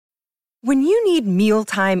When you need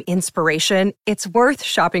mealtime inspiration, it's worth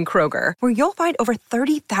shopping Kroger, where you'll find over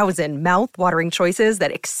 30,000 mouth-watering choices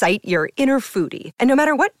that excite your inner foodie. And no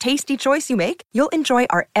matter what tasty choice you make, you'll enjoy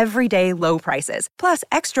our everyday low prices, plus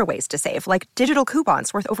extra ways to save, like digital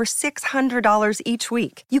coupons worth over $600 each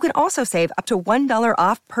week. You can also save up to $1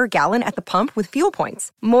 off per gallon at the pump with fuel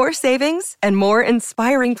points. More savings and more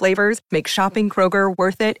inspiring flavors make shopping Kroger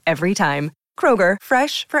worth it every time. Kroger,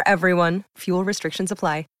 fresh for everyone. Fuel restrictions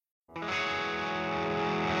apply.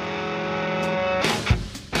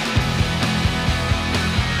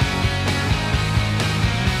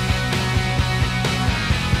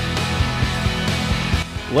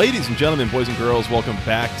 Ladies and gentlemen, boys and girls, welcome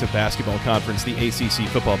back to Basketball Conference, the ACC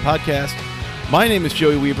Football Podcast. My name is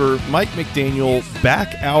Joey Weaver. Mike McDaniel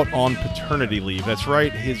back out on paternity leave. That's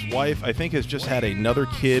right. His wife, I think, has just had another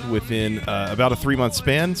kid within about a 3-month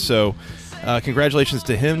span. So congratulations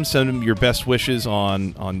to him. Send him your best wishes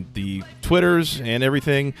on the Twitters and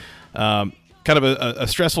everything. Kind of a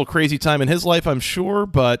stressful, crazy time in his life, I'm sure.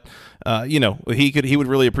 But, he would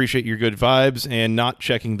really appreciate your good vibes and not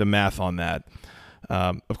checking the math on that.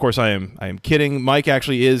 Of course, I am kidding. Mike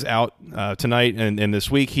actually is out tonight and this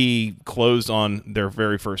week. He closed on their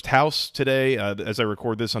very first house today. As I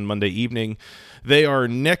record this on Monday evening, they are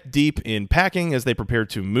neck deep in packing as they prepare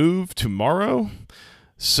to move tomorrow.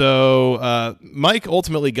 So Mike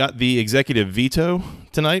ultimately got the executive veto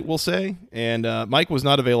tonight, we'll say, and Mike was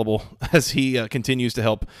not available as he continues to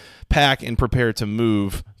help pack and prepare to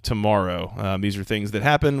move tomorrow. These are things that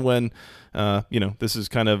happen when, this is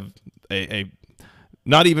kind of a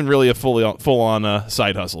not even really a full-on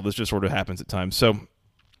side hustle. This just sort of happens at times. So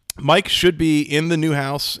Mike should be in the new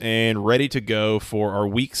house and ready to go for our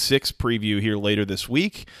Week 6 preview here later this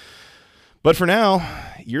week. But for now,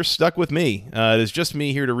 you're stuck with me. It is just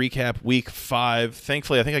me here to recap Week 5.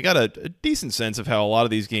 Thankfully, I think I got a decent sense of how a lot of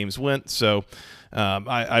these games went. So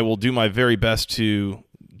I will do my very best to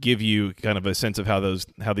give you kind of a sense of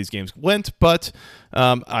how these games went, but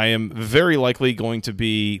I am very likely going to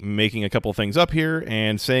be making a couple of things up here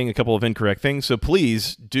and saying a couple of incorrect things, so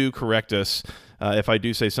please do correct us if I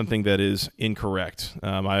do say something that is incorrect.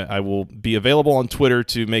 I will be available on Twitter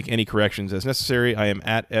to make any corrections as necessary. I am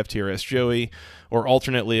at FTRSJoey, or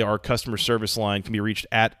alternately, our customer service line can be reached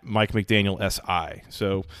at Mike McDaniel SI.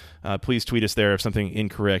 So please tweet us there if something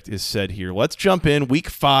incorrect is said here. Let's jump in. Week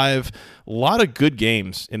 5, a lot of good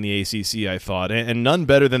games in the ACC, I thought, and none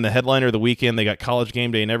better than the headliner of the weekend. They got College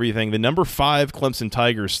Game Day and everything. The number 5 Clemson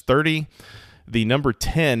Tigers 30. The number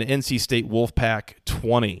 10 NC State Wolfpack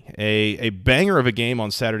 20. A banger of a game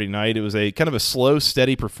on Saturday night. It was a kind of a slow,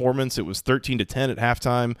 steady performance. It was 13-10 at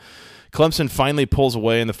halftime. Clemson finally pulls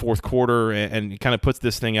away in the fourth quarter and kind of puts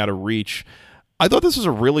this thing out of reach. I thought this was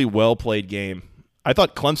a really well-played game. I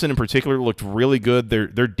thought Clemson in particular looked really good.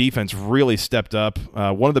 Their defense really stepped up.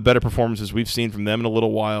 One of the better performances we've seen from them in a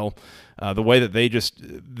little while. The way that they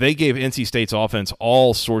gave NC State's offense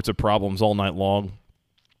all sorts of problems all night long.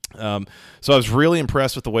 So I was really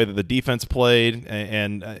impressed with the way that the defense played,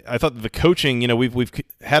 and I thought that the coaching, we've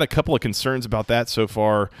had a couple of concerns about that so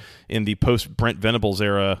far in the post-Brent Venables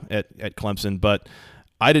era at Clemson, but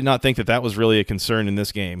I did not think that was really a concern in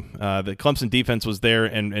this game. The Clemson defense was there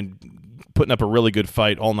and putting up a really good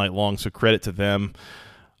fight all night long, so credit to them.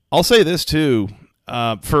 I'll say this too.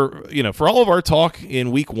 For all of our talk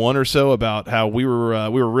in week 1 or so about how we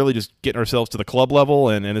were really just getting ourselves to the club level,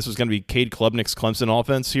 and this was going to be Cade Klubnik's Clemson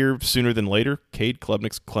offense here sooner than later. Cade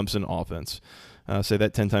Klubnik's Clemson offense. Say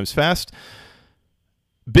that 10 times fast.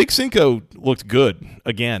 Big Cinco looked good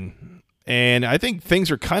again, and I think things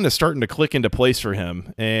are kind of starting to click into place for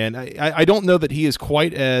him. And I don't know that he is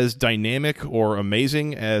quite as dynamic or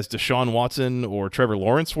amazing as Deshaun Watson or Trevor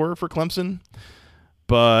Lawrence were for Clemson.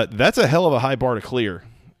 But that's a hell of a high bar to clear,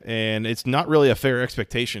 and it's not really a fair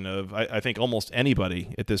expectation of, I think, almost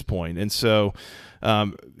anybody at this point. And so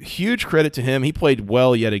huge credit to him. He played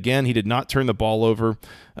well yet again. He did not turn the ball over.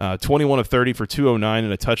 21 of 30 for 209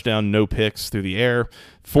 and a touchdown, no picks through the air.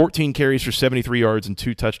 14 carries for 73 yards and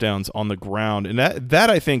 2 touchdowns on the ground. And that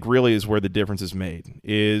I think really is where the difference is made,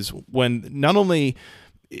 is when not only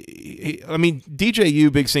 –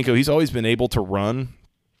 DJU, Big Cinco, he's always been able to run.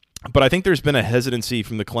 But I think there's been a hesitancy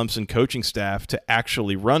from the Clemson coaching staff to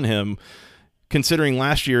actually run him, considering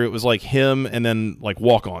last year it was like him and then like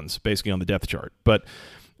walk-ons basically on the depth chart. But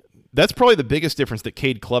that's probably the biggest difference that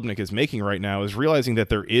Cade Klubnik is making right now, is realizing that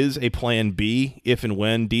there is a plan B if and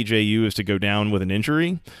when DJU is to go down with an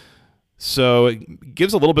injury. So it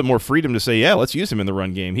gives a little bit more freedom to say, yeah, let's use him in the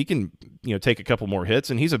run game. He can, take a couple more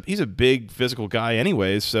hits, and he's a big physical guy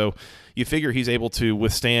anyways. So you figure he's able to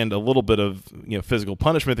withstand a little bit of, physical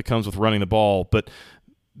punishment that comes with running the ball. But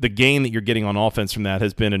the gain that you're getting on offense from that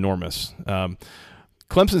has been enormous.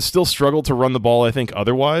 Clemson still struggled to run the ball, I think,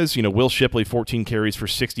 otherwise. Will Shipley, 14 carries for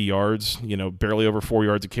 60 yards, barely over 4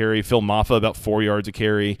 yards a carry. Phil Maffa, about 4 yards a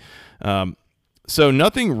carry. So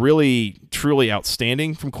nothing really truly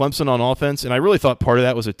outstanding from Clemson on offense, and I really thought part of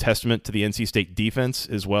that was a testament to the NC State defense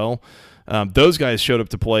as well. Those guys showed up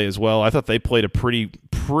to play as well. I thought they played a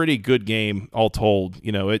pretty good game all told.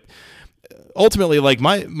 Ultimately, like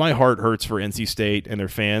my heart hurts for NC State and their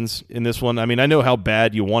fans in this one. I mean, I know how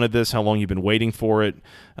bad you wanted this, how long you've been waiting for it.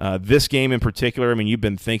 This game in particular, I mean, you've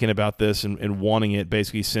been thinking about this and wanting it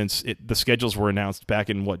basically since the schedules were announced back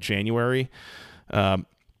in, January?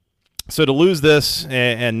 So to lose this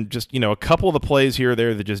and just, a couple of the plays here or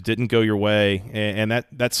there that just didn't go your way, and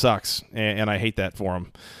that sucks, and I hate that for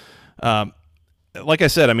them. Like I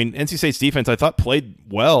said, I mean, NC State's defense I thought played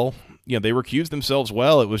well. They recused themselves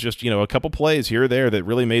well. It was just, a couple plays here or there that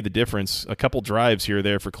really made the difference, a couple drives here or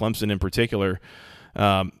there for Clemson in particular.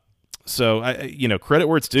 So, credit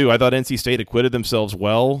where it's due. I thought NC State acquitted themselves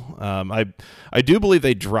well. I do believe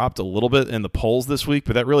they dropped a little bit in the polls this week,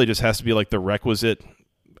 but that really just has to be like the requisite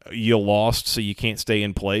you lost so you can't stay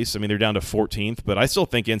in place. I mean, they're down to 14th, but I still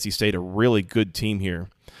think NC State a really good team here.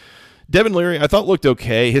 Devin Leary, I thought looked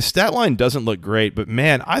okay. His stat line doesn't look great, but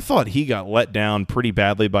man, I thought he got let down pretty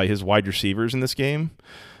badly by his wide receivers in this game.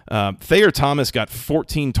 Thayer Thomas got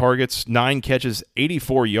 14 targets, 9 catches,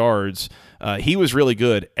 84 yards. He was really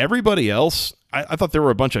good. Everybody else, I thought there were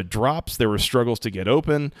a bunch of drops. There were struggles to get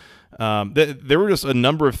open. There were just a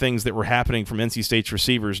number of things that were happening from NC State's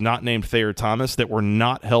receivers, not named Thayer Thomas, that were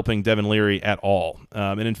not helping Devin Leary at all.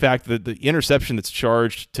 And in fact, the interception that's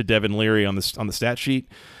charged to Devin Leary on the stat sheet,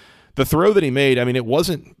 the throw that he made, I mean, it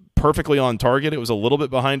wasn't perfectly on target. It was a little bit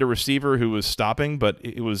behind a receiver who was stopping, but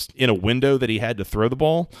it was in a window that he had to throw the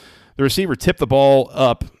ball. The receiver tipped the ball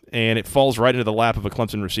up, and it falls right into the lap of a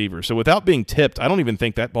Clemson receiver. So without being tipped, I don't even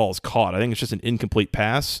think that ball is caught. I think it's just an incomplete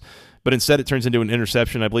pass, but instead it turns into an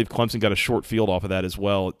interception. I believe Clemson got a short field off of that as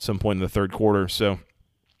well at some point in the third quarter. So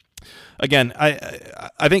again,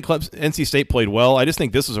 I think NC State played well. I just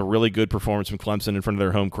think this was a really good performance from Clemson in front of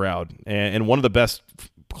their home crowd, and one of the best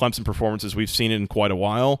Clemson performances we've seen in quite a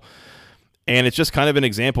while. And it's just kind of an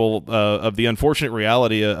example of the unfortunate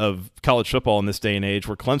reality of college football in this day and age,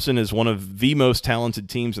 where Clemson is one of the most talented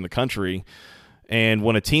teams in the country. And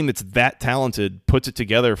when a team that's that talented puts it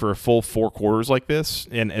together for a full 4 quarters like this,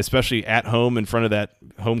 and especially at home in front of that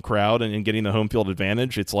home crowd and getting the home field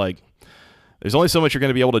advantage, it's like there's only so much you're going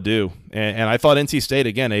to be able to do. And I thought NC State,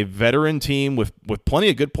 again, a veteran team with plenty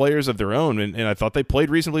of good players of their own, and I thought they played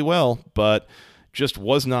reasonably well, but just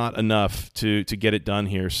was not enough to get it done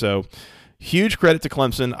here. So huge credit to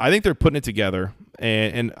Clemson. I think they're putting it together,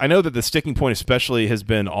 and I know that the sticking point especially has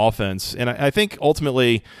been offense, and I think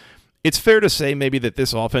ultimately it's fair to say maybe that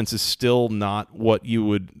this offense is still not what you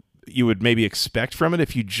would maybe expect from it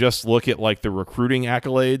if you just look at like the recruiting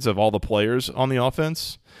accolades of all the players on the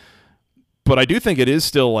offense. But I do think it is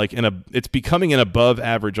still like it's becoming an above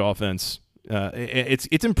average offense.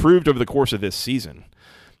 It's improved over the course of this season.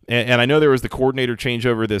 And I know there was the coordinator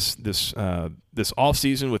changeover this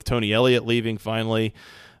offseason with Tony Elliott leaving finally.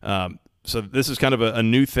 So this is kind of a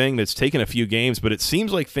new thing that's taken a few games, but it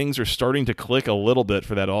seems like things are starting to click a little bit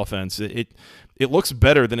for that offense. It looks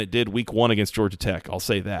better than it did week 1 against Georgia Tech, I'll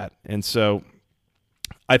say that. And so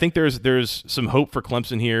I think there's some hope for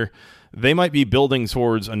Clemson here. They might be building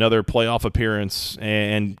towards another playoff appearance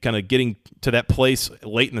and kind of getting to that place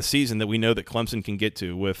late in the season that we know that Clemson can get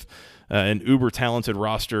to with an uber-talented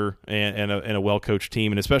roster and a well-coached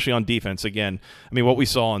team, and especially on defense. Again, I mean, what we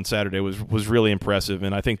saw on Saturday was really impressive,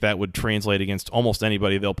 and I think that would translate against almost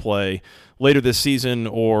anybody they'll play later this season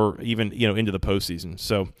or even into the postseason.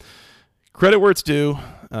 So credit where it's due.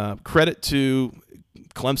 Credit to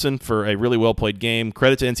Clemson for a really well-played game.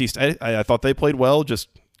 Credit to NC State. I thought they played well, just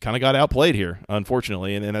kind of got outplayed here,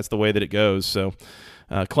 unfortunately, and that's the way that it goes. So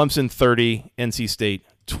Clemson 30, NC State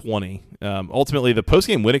 20. Ultimately, the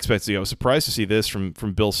post-game win expectancy, I was surprised to see this from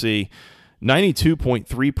Bill C,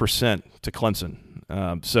 92.3% to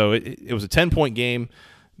Clemson. So it was a 10-point game,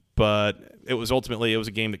 but it was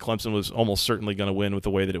a game that Clemson was almost certainly going to win with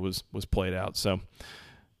the way that it was played out. So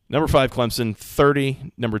number 5, Clemson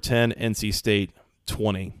 30, number 10, NC State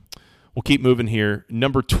 20. We'll keep moving here.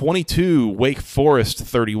 Number 22, Wake Forest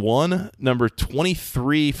 31. Number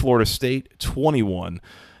 23, Florida State 21.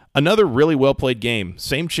 Another really well-played game.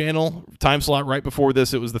 Same channel, time slot right before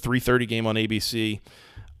this. It was the 3:30 game on ABC.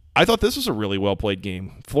 I thought this was a really well-played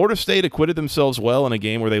game. Florida State acquitted themselves well in a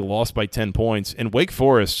game where they lost by 10 points. And Wake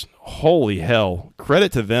Forest, holy hell,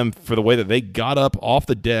 credit to them for the way that they got up off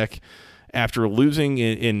the deck after losing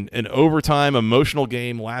in an overtime emotional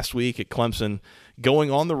game last week at Clemson,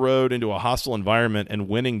 going on the road into a hostile environment and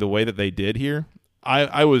winning the way that they did here.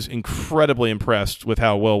 I was incredibly impressed with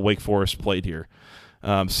how well Wake Forest played here.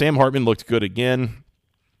 Sam Hartman looked good again.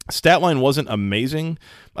 Stat line wasn't amazing.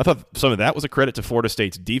 I thought some of that was a credit to Florida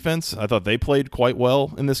State's defense. I thought they played quite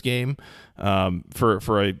well in this game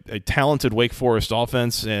for a talented Wake Forest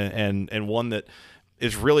offense and one that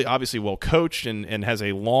is really obviously well coached and has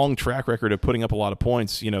a long track record of putting up a lot of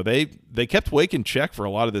points. They kept Wake in check for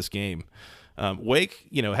a lot of this game. Wake,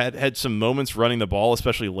 had some moments running the ball,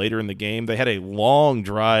 especially later in the game. They had a long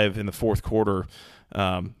drive in the fourth quarter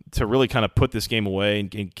to really kind of put this game away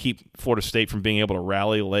and keep Florida State from being able to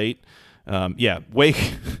rally late.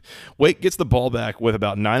 Wake gets the ball back with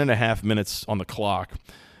about 9.5 minutes on the clock.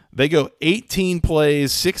 They go 18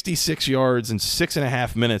 plays, 66 yards in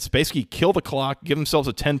 6.5 minutes, basically kill the clock, give themselves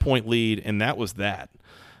a 10-point lead, and that was that.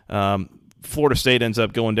 Florida State ends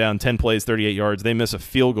up going down 10 plays, 38 yards. They miss a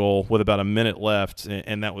field goal with about a minute left,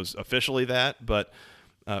 and that was officially that. But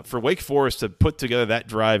for Wake Forest to put together that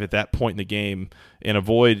drive at that point in the game and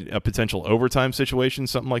avoid a potential overtime situation,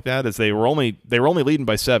 something like that, as they were only leading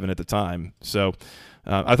by 7 at the time. So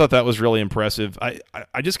I thought that was really impressive. I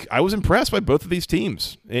was impressed by both of these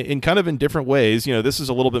teams in kind of in different ways. This is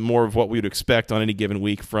a little bit more of what we would expect on any given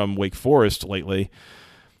week from Wake Forest lately.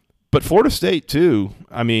 But Florida State, too,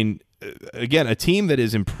 I mean, again, a team that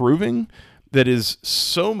is improving, that is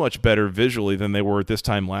so much better visually than they were at this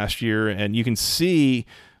time last year. And you can see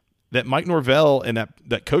that Mike Norvell and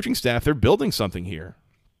that coaching staff, they're building something here.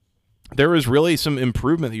 There is really some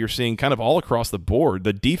improvement that you're seeing kind of all across the board.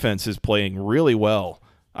 The defense is playing really well,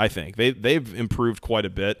 I think. They've improved quite a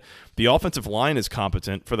bit. The offensive line is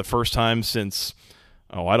competent for the first time since,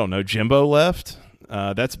 Jimbo left.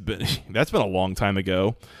 That's been a long time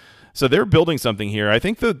ago. So they're building something here. I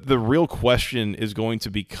think the real question is going to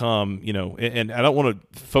become, and I don't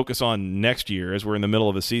want to focus on next year as we're in the middle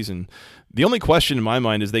of a season. The only question in my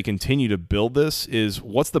mind as they continue to build this is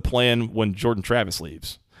what's the plan when Jordan Travis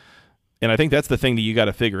leaves? And I think that's the thing that you got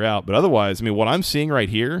to figure out. But otherwise, I mean, what I'm seeing right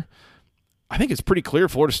here, I think it's pretty clear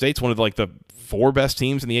Florida State's one of the 4 best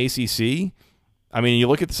teams in the ACC. I mean, you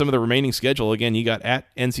look at some of the remaining schedule. Again, you got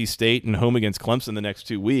at NC State and home against Clemson the next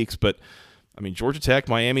 2 weeks, but I mean, Georgia Tech,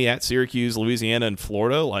 Miami, at Syracuse, Louisiana, and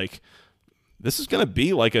Florida, this is going to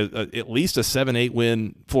be at least a 7-8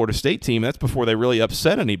 win Florida State team. That's before they really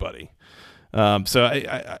upset anybody. So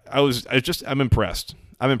I'm impressed.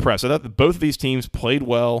 I thought that both of these teams played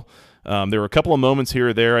well. There were a couple of moments here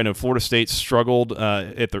or there. I know Florida State struggled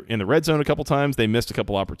in the red zone a couple times. They missed a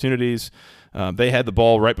couple opportunities. They had the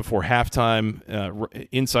ball right before halftime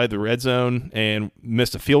inside the red zone and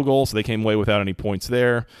missed a field goal, so they came away without any points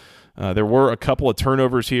there. There were a couple of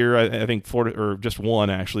turnovers here. I think Florida, or just one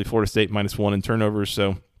actually, Florida State -1 in turnovers.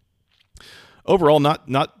 So overall,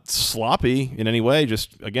 not sloppy in any way.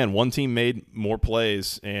 Just, again, one team made more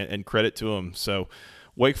plays, and credit to them. So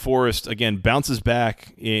Wake Forest, again, bounces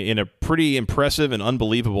back in a pretty impressive and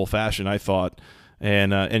unbelievable fashion, I thought,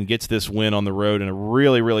 and gets this win on the road in a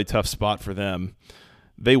really, really tough spot for them.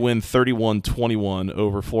 They win 31-21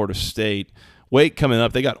 over Florida State. Wake coming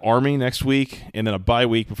up, they got Army next week and then a bye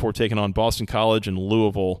week before taking on Boston College and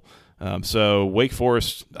Louisville. So Wake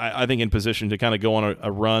Forest, I think, in position to kind of go on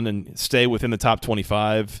a run and stay within the top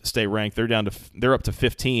 25, stay ranked. They're up to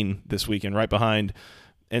 15 this weekend, right behind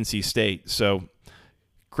NC State. So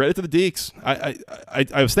credit to the Deacs.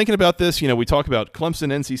 I was thinking about this. We talk about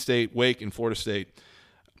Clemson, NC State, Wake, and Florida State.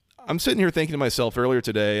 I'm sitting here thinking to myself earlier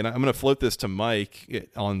today, and I'm going to float this to Mike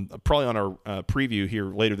probably on our preview here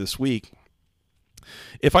later this week.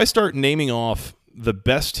 If I start naming off the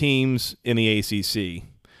best teams in the ACC,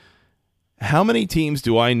 how many teams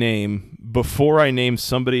do I name before I name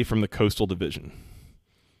somebody from the Coastal Division?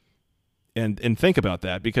 And think about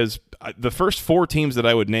that, because the first 4 teams that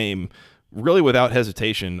I would name, really without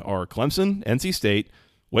hesitation, are Clemson, NC State,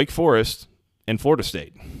 Wake Forest, and Florida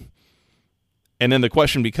State. And then the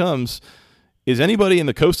question becomes, is anybody in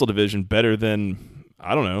the Coastal Division better than,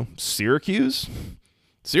 Syracuse?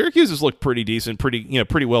 Syracuse has looked pretty decent,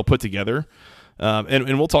 pretty well put together,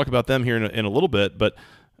 and we'll talk about them here in a little bit. But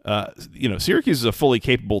Syracuse is a fully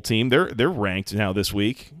capable team. They're ranked now this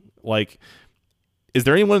week. Is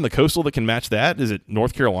there anyone in the Coastal that can match that? Is it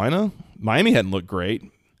North Carolina? Miami hadn't looked great.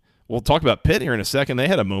 We'll talk about Pitt here in a second. They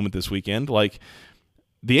had a moment this weekend.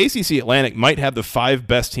 The ACC Atlantic might have the 5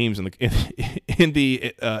 best teams in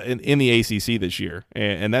the ACC this year,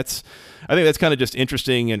 and I think that's kind of just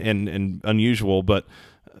interesting and unusual, but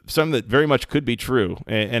something that very much could be true.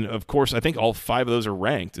 And of course, I think all 5 of those are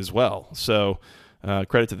ranked as well. So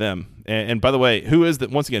Credit to them. And by the way, who is the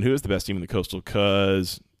best team in the Coastal?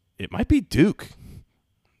 Because it might be Duke.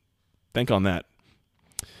 Think on that.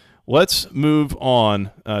 Let's move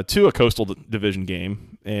on to a Coastal Division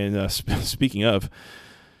game. And speaking of,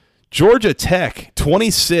 Georgia Tech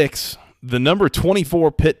 26, the number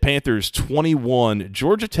 24 Pitt Panthers 21.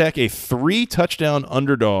 Georgia Tech a 3-touchdown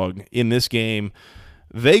underdog in this game.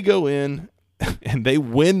 They go in and they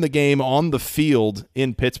win the game on the field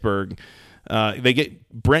in Pittsburgh. They get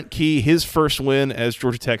Brent Key his first win as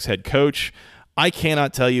Georgia Tech's head coach. I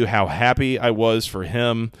cannot tell you how happy I was for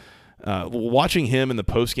him. Watching him in the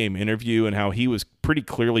post-game interview and how he was pretty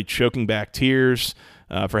clearly choking back tears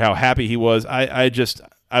for how happy he was.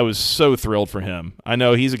 I was so thrilled for him. I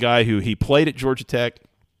know he's a guy who he played at Georgia Tech.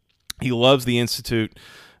 He loves the Institute.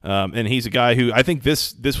 And he's a guy who I think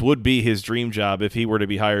this would be his dream job if he were to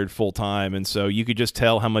be hired full-time. And so you could just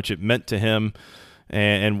tell how much it meant to him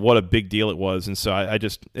and what a big deal it was. And so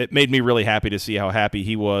it made me really happy to see how happy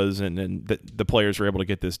he was and that the players were able to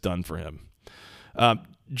get this done for him.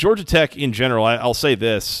 Georgia Tech in general, I'll say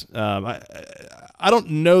this. I don't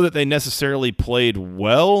know that they necessarily played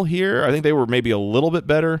well here. I think they were maybe a little bit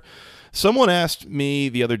better. Someone asked me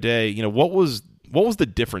the other day, what was the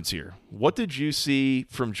difference here? What did you see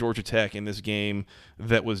from Georgia Tech in this game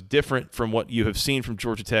that was different from what you have seen from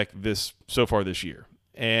Georgia Tech so far this year?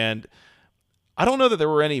 And I don't know that there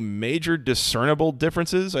were any major discernible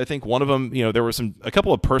differences. I think one of them, there were a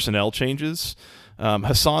couple of personnel changes.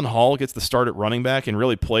 Hassan Hall gets the start at running back and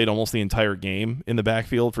really played almost the entire game in the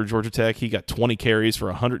backfield for Georgia Tech. He got 20 carries for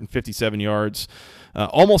 157 yards,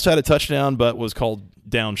 almost had a touchdown, but was called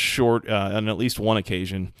down short on at least one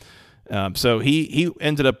occasion. So he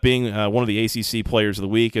ended up being one of the ACC players of the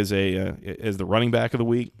week as the running back of the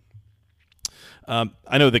week.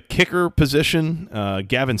 I know the kicker position,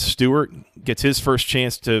 Gavin Stewart gets his first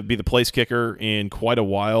chance to be the place kicker in quite a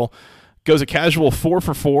while. Goes a casual 4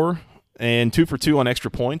 for 4 and 2 for 2 on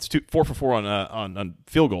extra points. 4 for 4 on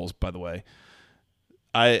field goals, by the way.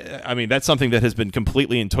 I mean, that's something that has been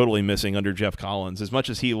completely and totally missing under Jeff Collins. As much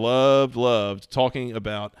as he loved talking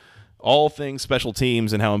about all things special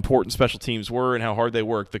teams and how important special teams were and how hard they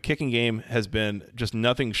work, the kicking game has been just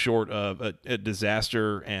nothing short of a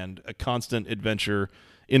disaster and a constant adventure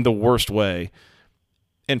in the worst way.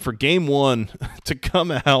 And for game one to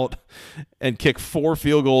come out and kick 4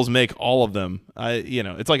 field goals, make all of them,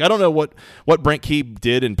 it's like I don't know what Brent Key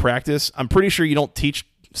did in practice. I'm pretty sure you don't teach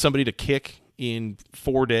somebody to kick in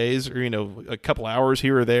 4 days or a couple hours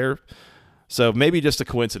here or there. So maybe just a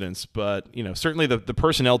coincidence, but certainly the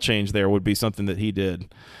personnel change there would be something that he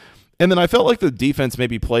did. And then I felt like the defense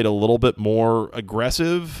maybe played a little bit more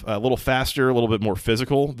aggressive, a little faster, a little bit more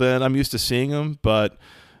physical than I'm used to seeing them. But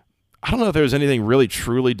I don't know if there was anything really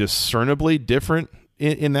truly discernibly different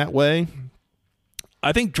in that way.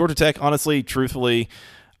 I think Georgia Tech, honestly, truthfully,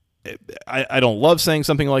 I don't love saying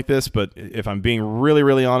something like this, but if I'm being really,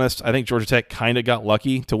 really honest, I think Georgia Tech kind of got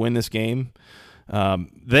lucky to win this game.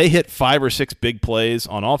 They hit 5 or 6 big plays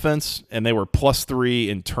on offense, and they were +3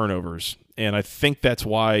 in turnovers. And I think that's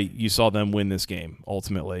why you saw them win this game,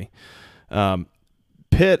 ultimately.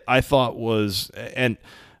 Pitt, I thought was – and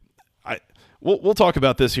we'll talk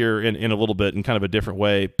about this here in a little bit in kind of a different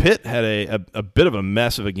way. Pitt had a bit of a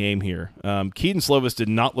mess of a game here. Keaton Slovis did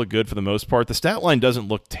not look good for the most part. The stat line doesn't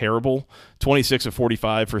look terrible, 26 of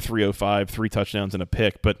 45 for 305, 3 touchdowns and a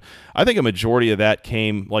pick. But I think a majority of that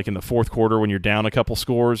came like in the fourth quarter when you're down a couple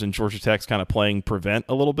scores and Georgia Tech's kind of playing prevent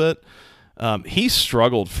a little bit. He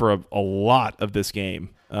struggled for a lot of this game.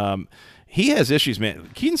 He has issues, man.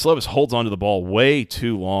 Keaton Slovis holds onto the ball way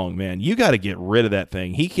too long, man. You got to get rid of that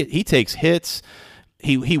thing. He takes hits.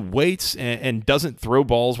 He waits and doesn't throw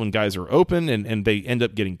balls when guys are open, and they end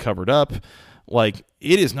up getting covered up. Like,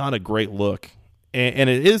 it is not a great look, and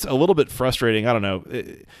it is a little bit frustrating. I don't know.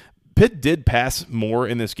 Pitt did pass more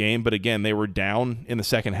in this game, but again, they were down in the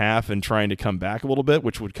second half and trying to come back a little bit,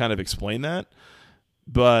 which would kind of explain that.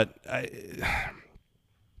 But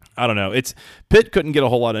I don't know. Pitt couldn't get a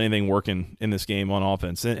whole lot of anything working in this game on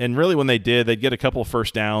offense. And really when they did, they'd get a couple of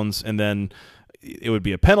first downs and then it would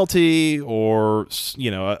be a penalty or,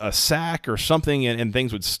 a sack or something and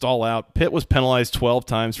things would stall out. Pitt was penalized 12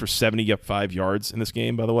 times for 75 yards in this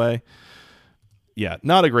game, by the way. Yeah,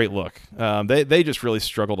 not a great look. They just really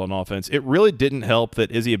struggled on offense. It really didn't help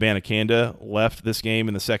that Izzy Abanikanda left this game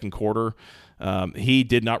in the second quarter. He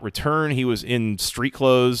did not return. He was in street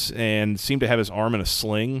clothes and seemed to have his arm in a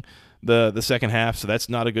sling the second half, so that's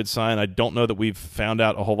not a good sign. I don't know that we've found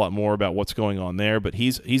out a whole lot more about what's going on there, but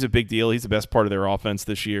he's a big deal. He's the best part of their offense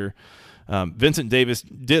this year. Vincent Davis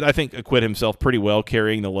did, I think, acquit himself pretty well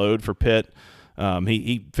carrying the load for Pitt.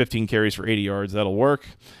 He 15 carries for 80 yards. That'll work.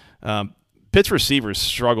 Pitt's receivers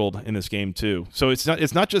struggled in this game too. So it's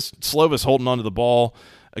not just Slovis holding onto the ball,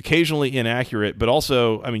 occasionally inaccurate, but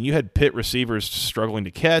also, I mean, you had Pitt receivers struggling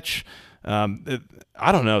to catch.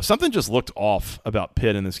 I don't know. Something just looked off about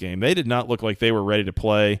Pitt in this game. They did not look like they were ready to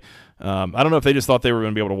play. I don't know if they just thought they were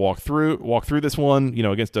going to be able to walk through this one,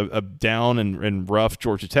 against a down and rough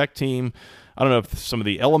Georgia Tech team. I don't know if some of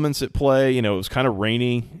the elements at play, it was kind of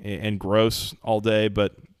rainy and gross all day,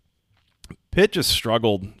 but Pitt just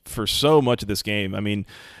struggled for so much of this game. I mean,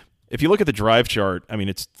 if you look at the drive chart, I mean,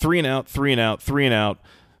 it's 3 and out, 3 and out, 3 and out,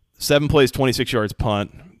 7 plays, 26 yards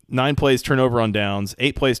punt, 9 plays turnover on downs,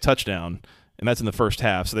 8 plays touchdown, and that's in the first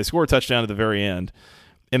half. So they score a touchdown at the very end.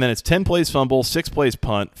 And then it's 10 plays fumble, 6 plays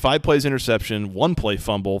punt, 5 plays interception, 1 play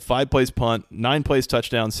fumble, 5 plays punt, 9 plays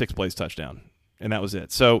touchdown, 6 plays touchdown. And that was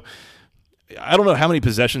it. So I don't know how many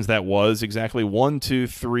possessions that was exactly. 1, 2,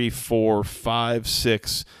 3, 4, 5,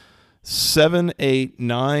 6, 7, 8,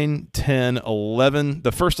 9, 10, 11.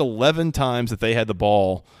 The first 11 times that they had the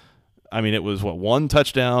ball, I mean, it was, 1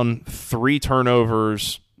 touchdown, 3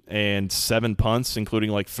 turnovers, and 7 punts, including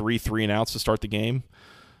like 3 3-and-outs to start the game.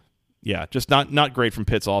 Yeah, just not great from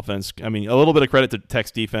Pitt's offense. I mean, a little bit of credit to Tech's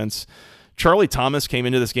defense. Charlie Thomas came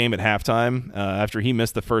into this game at halftime after he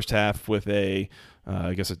missed the first half with a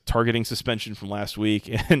targeting suspension from last week,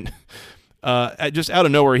 and just out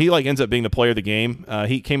of nowhere, he ends up being the player of the game.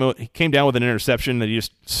 He came down with an interception that he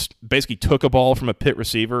just basically took a ball from a Pitt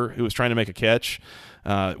receiver who was trying to make a catch.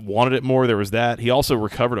 Wanted it more. There was that. He also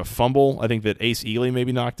recovered a fumble. I think that Ace Ely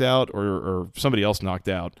maybe knocked out or somebody else knocked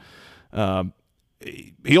out.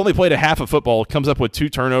 He only played a half of football, comes up with 2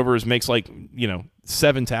 turnovers, makes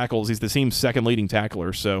 7 tackles. He's the team's second leading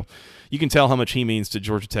tackler. So you can tell how much he means to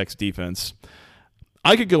Georgia Tech's defense.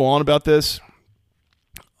 I could go on about this.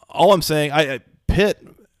 All I'm saying, Pitt,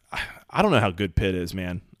 I don't know how good Pitt is,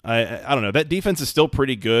 man. I don't know. That defense is still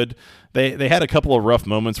pretty good. They had a couple of rough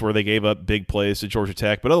moments where they gave up big plays to Georgia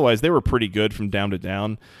Tech, but otherwise they were pretty good from down to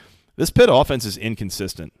down. This Pitt offense is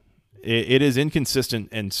inconsistent. It is inconsistent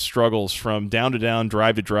and struggles from down to down,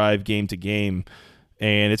 drive to drive, game to game,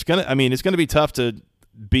 and it's gonna be tough to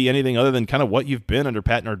be anything other than kind of what you've been under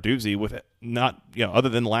Pat Narduzzi with not other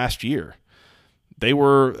than last year. They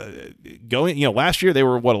were going last year they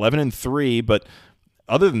were 11-3, but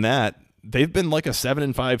other than that, they've been like a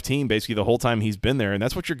 7-5 team basically the whole time he's been there, and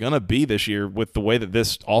that's what you're gonna be this year with the way that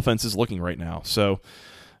this offense is looking right now. So,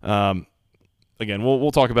 again, we'll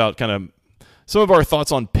talk about kind of some of our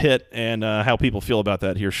thoughts on Pitt and how people feel about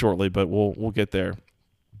that here shortly, but we'll get there.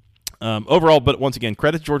 Overall, but once again,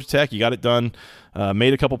 credit to Georgia Tech. You got it done,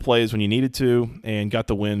 made a couple plays when you needed to, and got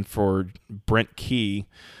the win for Brent Key.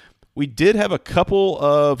 We did have a couple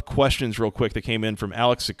of questions real quick that came in from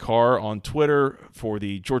Alex Sikar on Twitter for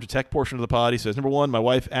the Georgia Tech portion of the pod. He says, number 1, my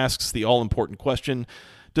wife asks the all-important question,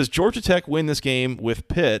 does Georgia Tech win this game with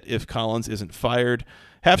Pitt if Collins isn't fired?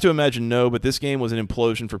 Have to imagine no, but this game was an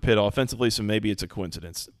implosion for Pitt offensively, so maybe it's a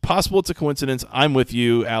coincidence. Possible it's a coincidence. I'm with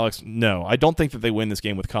you, Alex. No, I don't think that they win this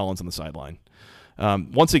game with Collins on the sideline.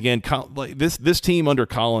 Once again, this team under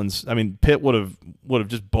Collins, I mean, Pitt would have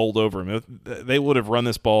just bowled over him. They would have run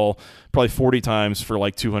this ball probably 40 times for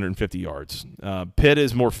like 250 yards. Pitt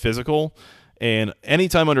is more physical, and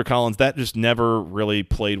anytime under Collins, that just never really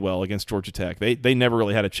played well against Georgia Tech. They never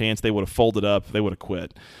really had a chance. They would have folded up. They would have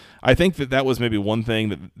quit. I think that was maybe one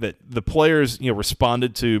thing that the players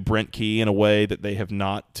responded to Brent Key in a way that they have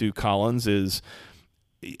not to Collins is,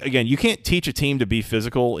 again, you can't teach a team to be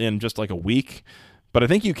physical in just like a week, but I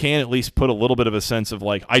think you can at least put a little bit of a sense of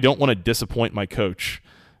like, I don't want to disappoint my coach,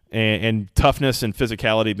 and toughness and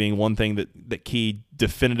physicality being one thing that Key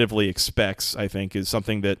definitively expects, I think, is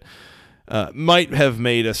something that might have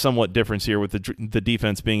made a somewhat difference here with the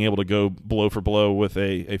defense being able to go blow for blow with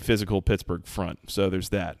a physical Pittsburgh front. So there's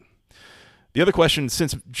that. The other question,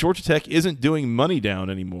 since Georgia Tech isn't doing money down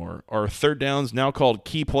anymore, are third downs now called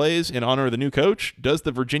key plays in honor of the new coach? Does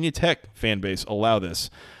the Virginia Tech fan base allow this?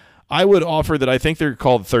 I would offer that I think they're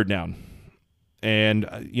called third down. And,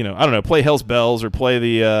 I don't know, play Hell's Bells or play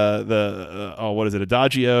what is it,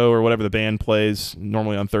 Adagio or whatever the band plays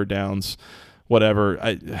normally on third downs,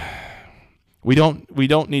 whatever. We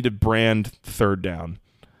don't need to brand third down.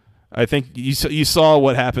 I think you saw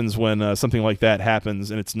what happens when something like that happens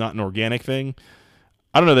and it's not an organic thing.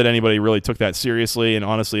 I don't know that anybody really took that seriously, and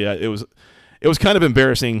honestly, it was kind of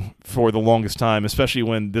embarrassing for the longest time, especially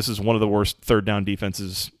when this is one of the worst third down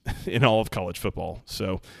defenses in all of college football.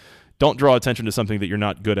 So don't draw attention to something that you're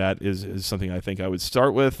not good at is something I think I would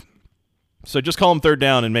start with. So just call them third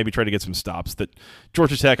down and maybe try to get some stops. That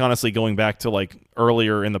Georgia Tech, honestly, going back to like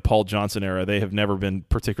earlier in the Paul Johnson era, they have never been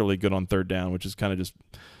particularly good on third down, which is kind of just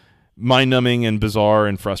mind-numbing and bizarre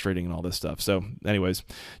and frustrating and all this stuff. So anyways,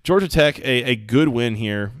 Georgia Tech, a good win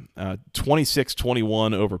here,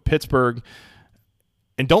 26-21 over Pittsburgh.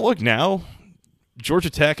 And don't look now, Georgia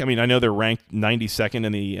Tech, I mean, I know they're ranked 92nd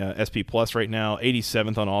in the SP Plus right now,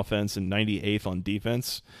 87th on offense and 98th on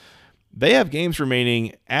defense. They have games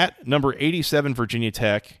remaining at number 87 Virginia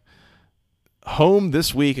Tech, home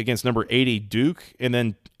this week against number 80 Duke, and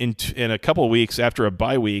then in a couple of weeks after a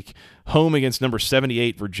bye week, home against number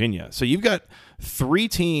 78 Virginia. So you've got 3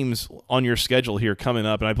 teams on your schedule here coming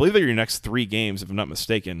up, and I believe they're your next 3 games, if I'm not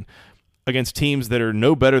mistaken, against teams that are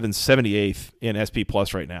no better than 78th in SP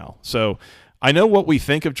Plus right now. So I know what we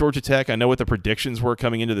think of Georgia Tech. I know what the predictions were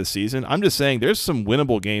coming into the season. I'm just saying there's some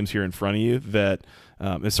winnable games here in front of you that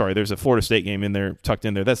there's a Florida State game in there, tucked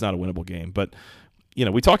in there. That's not a winnable game. But,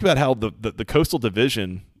 we talked about how the Coastal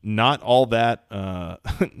Division, not all that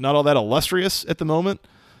illustrious at the moment.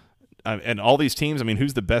 And all these teams, I mean,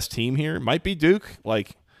 who's the best team here? Might be Duke.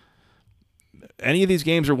 Like, any of these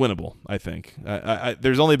games are winnable, I think.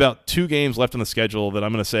 There's only about 2 games left on the schedule that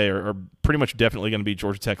I'm going to say are pretty much definitely going to be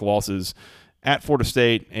Georgia Tech losses at Florida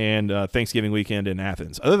State and Thanksgiving weekend in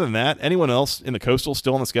Athens. Other than that, anyone else in the Coastal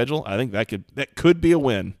still on the schedule, I think that could be a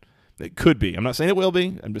win. It could be. I'm not saying it will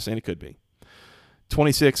be. I'm just saying it could be.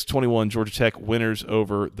 26-21, Georgia Tech winners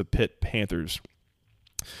over the Pitt Panthers.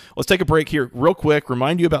 Let's take a break here real quick.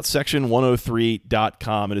 Remind you about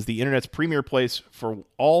section103.com. It is the internet's premier place for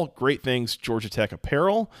all great things Georgia Tech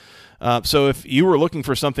apparel. So if you were looking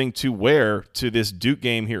for something to wear to this Duke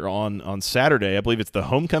game here on Saturday, I believe it's the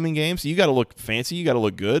homecoming game, so you got to look fancy, you got to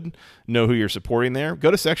look good, know who you're supporting there.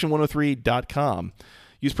 Go to section103.com.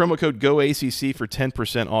 Use promo code GOACC for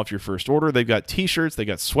 10% off your first order. They've got T-shirts, they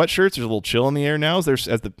got sweatshirts. There's a little chill in the air now, as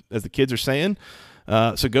the kids are saying.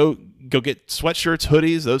 So go get sweatshirts,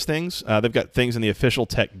 hoodies, those things. They've got things in the official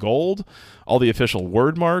Tech Gold, all the official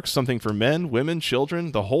word marks, something for men, women,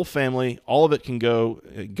 children, the whole family. All of it can go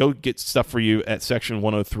get stuff for you at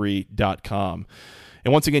section103.com.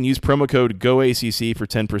 And once again, use promo code GOACC for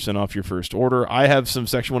 10% off your first order. I have some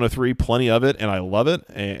Section 103, plenty of it, and I love it,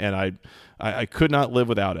 and I could not live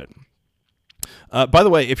without it. By the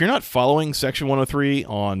way, if you're not following Section 103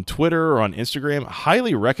 on Twitter or on Instagram, I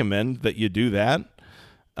highly recommend that you do that.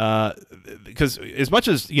 Because as much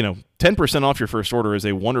as, 10% off your first order is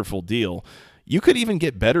a wonderful deal, you could even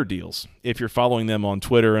get better deals if you're following them on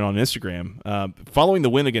Twitter and on Instagram. Following the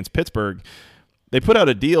win against Pittsburgh, they put out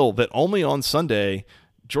a deal that only on Sunday,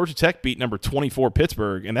 Georgia Tech beat number 24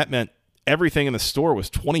 Pittsburgh, and that meant everything in the store was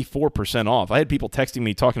 24% off. I had people texting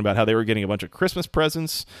me talking about how they were getting a bunch of Christmas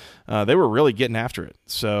presents. They were really getting after it.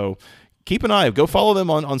 So keep an eye. Go follow them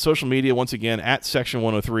on social media, once again, at Section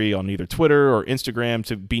 103 on either Twitter or Instagram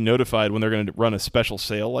to be notified when they're going to run a special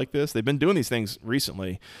sale like this. They've been doing these things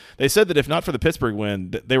recently. They said that if not for the Pittsburgh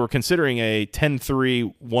win, they were considering a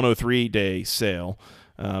 10-3-103 day sale,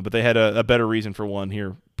 but they had a better reason for one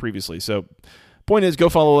here previously. So point is, go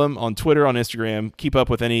follow them on Twitter, on Instagram. Keep up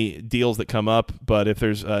with any deals that come up. But if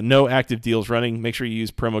there's no active deals running, make sure you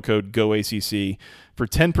use promo code GOACC for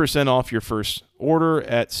 10% off your first order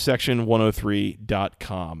at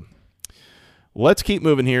section103.com. Let's keep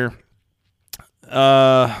moving here.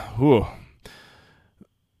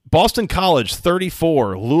 Boston College,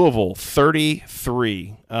 34. Louisville,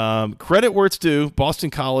 33. Credit where it's due. Boston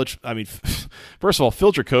College, I mean, first of all,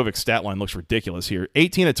 Phil Drakovic's stat line looks ridiculous here.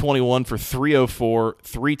 18 of 21 for 304,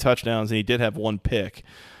 3 touchdowns, and he did have 1 pick.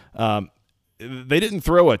 They didn't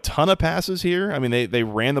throw a ton of passes here. I mean, they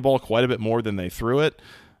ran the ball quite a bit more than they threw it.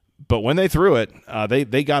 But when they threw it,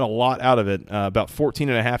 they got a lot out of it. About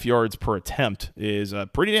 14.5 yards per attempt is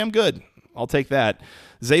pretty damn good. I'll take that.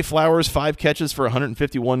 Zay Flowers, 5 catches for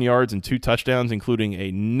 151 yards and 2 touchdowns, including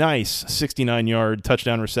a nice 69-yard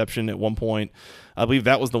touchdown reception at one point. I believe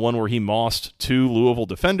that was the one where he mossed 2 Louisville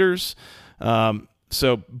defenders.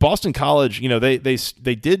 So Boston College,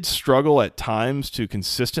 they did struggle at times to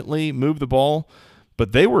consistently move the ball,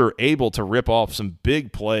 but they were able to rip off some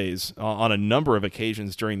big plays on a number of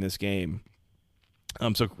occasions during this game.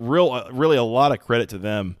 So really a lot of credit to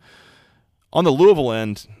them. On the Louisville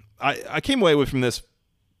end, I came away from this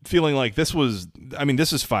feeling like this is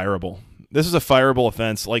fireable. This is a fireable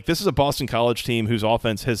offense. Like, this is a Boston College team whose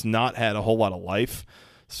offense has not had a whole lot of life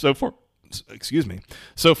so far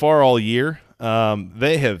all year.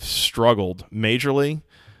 They have struggled majorly.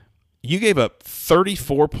 You gave up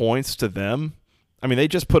 34 points to them. I mean, they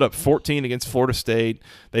just put up 14 against Florida State.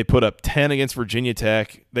 They put up 10 against Virginia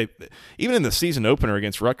Tech. They even in the season opener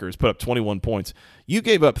against Rutgers put up 21 points. You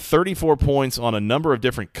gave up 34 points on a number of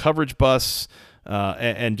different coverage busts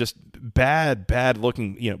and just bad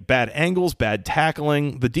looking, bad angles, bad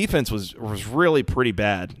tackling. The defense was really pretty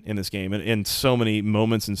bad in this game in so many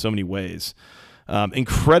moments in so many ways.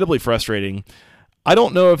 Incredibly frustrating. I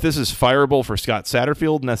don't know if this is fireable for Scott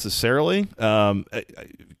Satterfield necessarily.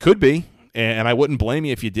 It could be, and I wouldn't blame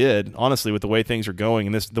you if you did, honestly, with the way things are going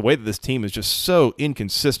and the way that this team is just so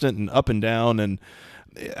inconsistent and up and down. And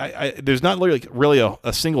there's not really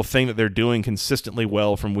a single thing that they're doing consistently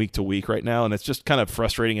well from week to week right now, and it's just kind of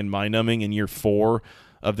frustrating and mind-numbing in year 4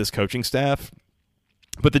 of this coaching staff.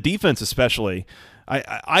 But the defense especially,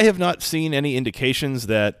 I have not seen any indications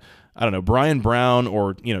that – I don't know, Brian Brown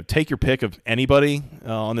or, take your pick of anybody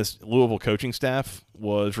on this Louisville coaching staff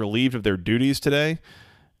was relieved of their duties today.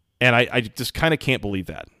 And I just kind of can't believe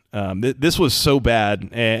that. This was so bad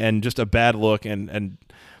and just a bad look. And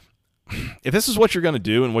if this is what you're going to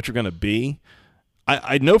do and what you're going to be,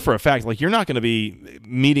 I know for a fact, you're not going to be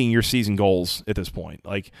meeting your season goals at this point.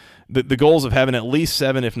 The goals of having at least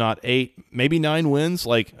 7, if not 8, maybe 9 wins,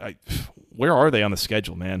 where are they on the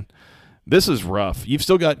schedule, man? This is rough. You've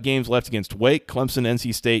still got games left against Wake, Clemson,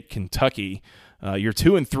 NC State, Kentucky. You're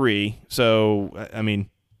 2-3, so I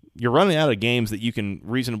mean, you're running out of games that you can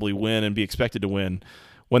reasonably win and be expected to win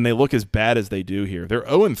when they look as bad as they do here. They're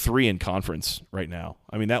 0-3 in conference right now.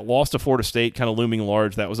 I mean, that loss to Florida State kind of looming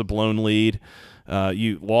large. That was a blown lead.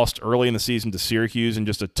 You lost early in the season to Syracuse in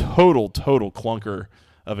just a total clunker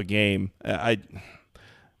of a game.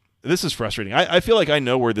 This is frustrating. I feel like I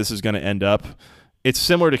know where this is going to end up. It's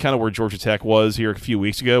similar to kind of where Georgia Tech was here a few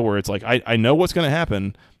weeks ago, where it's I know what's going to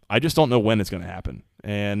happen. I just don't know when it's going to happen.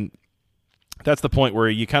 And that's the point where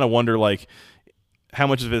you kind of wonder, how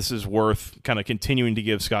much of this is worth kind of continuing to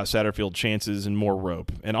give Scott Satterfield chances and more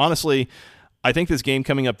rope. And honestly, I think this game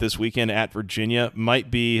coming up this weekend at Virginia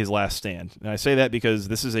might be his last stand. And I say that because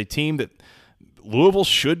this is a team that Louisville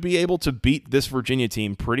should be able to beat this Virginia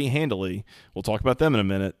team pretty handily. We'll talk about them in a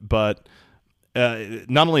minute, but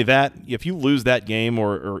not only that, if you lose that game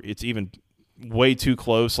or it's even way too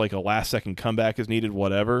close, like a last-second comeback is needed,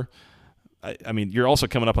 whatever, I mean, you're also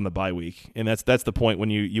coming up on the bye week, and that's the point when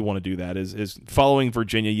you want to do that is following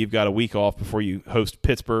Virginia, you've got a week off before you host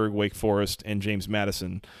Pittsburgh, Wake Forest, and James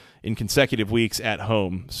Madison in consecutive weeks at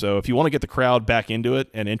home. So if you want to get the crowd back into it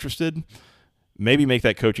and interested, maybe make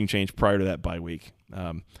that coaching change prior to that bye week.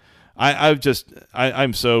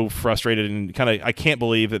 I'm so frustrated and I can't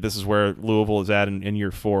believe that this is where Louisville is at in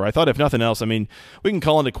year 4. I thought if nothing else, I mean, we can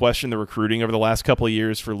call into question the recruiting over the last couple of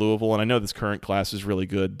years for Louisville, and I know this current class is really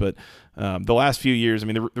good, but the last few years, I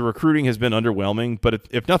mean, the recruiting has been underwhelming, but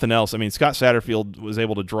if nothing else, I mean, Scott Satterfield was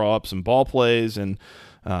able to draw up some ball plays and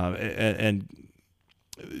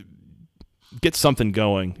get something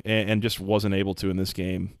going and just wasn't able to in this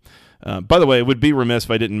game. By the way, it would be remiss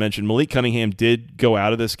if I didn't mention Malik Cunningham did go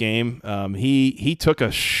out of this game. He took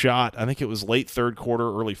a shot. I think it was late third quarter,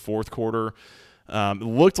 early fourth quarter. It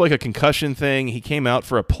looked like a concussion thing. He came out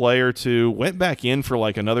for a play or two, went back in for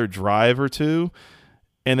another drive or two,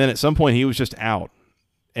 and then at some point he was just out.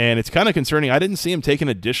 And it's kind of concerning. I didn't see him take an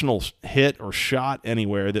additional hit or shot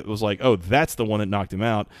anywhere that was oh, that's the one that knocked him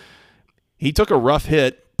out. He took a rough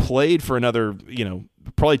hit, played for another,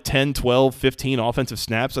 probably 10, 12, 15 offensive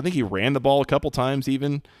snaps. I think he ran the ball a couple times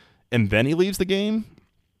even, and then he leaves the game.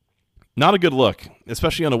 Not a good look,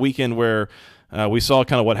 especially on a weekend where we saw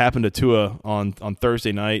kind of what happened to Tua on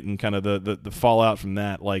Thursday night and kind of the fallout from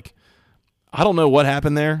that. I don't know what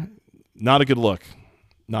happened there. Not a good look.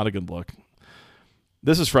 Not a good look.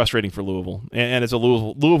 This is frustrating for Louisville, and as a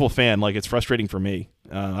Louisville fan, it's frustrating for me.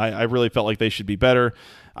 I really felt like they should be better.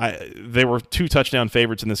 They were 2 touchdown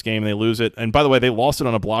favorites in this game, and they lose it. And by the way, they lost it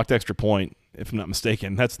on a blocked extra point, if I'm not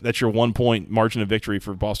mistaken. That's your 1-point margin of victory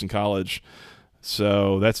for Boston College.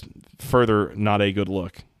 So that's further not a good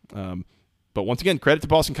look. But once again, credit to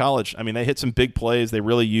Boston College. I mean, they hit some big plays. They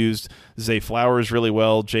really used Zay Flowers really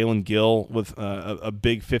well. Jalen Gill with a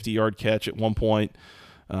big 50-yard catch at one point.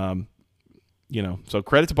 So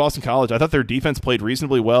credit to Boston College. I thought their defense played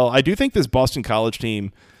reasonably well. I do think this Boston College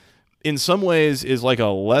team, in some ways, is a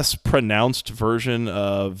less pronounced version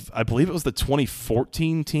of, I believe it was the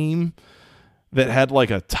 2014 team that had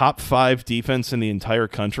a top 5 defense in the entire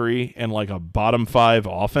country and a bottom 5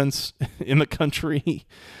 offense in the country.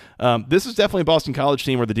 This is definitely a Boston College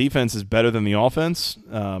team where the defense is better than the offense.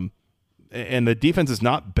 And the defense is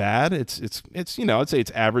not bad. It's I'd say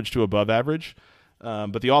it's average to above average.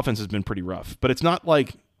 But the offense has been pretty rough. But it's not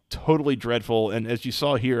totally dreadful. And as you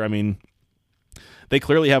saw here, I mean, they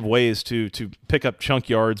clearly have ways to pick up chunk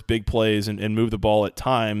yards, big plays, and move the ball at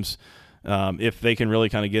times if they can really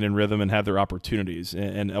kind of get in rhythm and have their opportunities.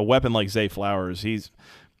 And a weapon like Zay Flowers, he's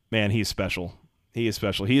special. He is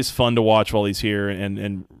special. He is fun to watch while he's here,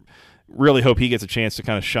 and really hope he gets a chance to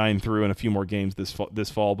kind of shine through in a few more games this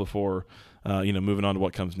fall before moving on to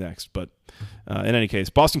what comes next. But in any case,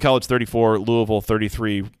 Boston College 34, Louisville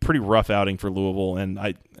 33. Pretty rough outing for Louisville, and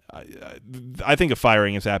I think a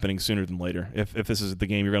firing is happening sooner than later if this is the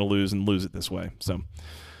game you're going to lose and lose it this way. So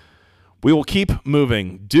we will keep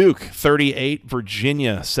moving. Duke 38,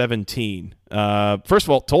 Virginia 17. First of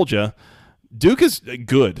all, told you, Duke is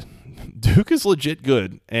good. Duke is legit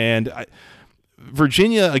good, and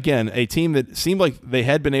Virginia, again, a team that seemed like they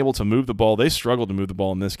had been able to move the ball. They struggled to move the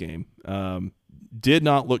ball in this game. Did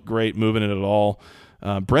not look great moving it at all.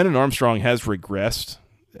 Brennan Armstrong has regressed,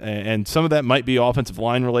 and some of that might be offensive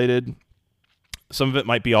line related. Some of it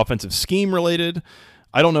might be offensive scheme related.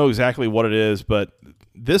 I don't know exactly what it is, but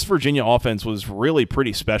this Virginia offense was really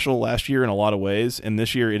pretty special last year in a lot of ways, and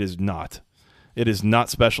this year it is not. It is not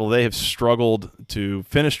special. They have struggled to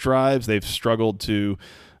finish drives. They've struggled to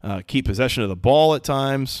keep possession of the ball at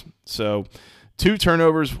times. So 2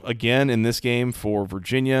 turnovers again in this game for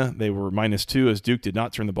Virginia. They were -2 as Duke did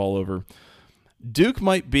not turn the ball over. Duke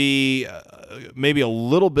might be maybe a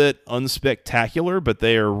little bit unspectacular, but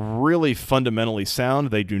they are really fundamentally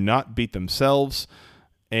sound. They do not beat themselves.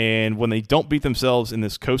 And when they don't beat themselves in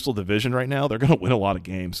this Coastal Division right now, they're going to win a lot of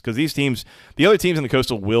games because these teams, the other teams in the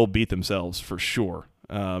Coastal will beat themselves for sure.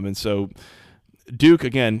 And so Duke,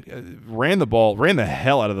 again, ran the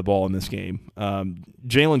hell out of the ball in this game.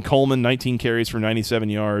 Jalen Coleman, 19 carries for 97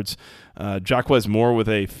 yards. Jaquez Moore with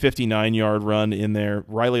a 59-yard run in there.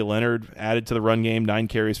 Riley Leonard added to the run game, 9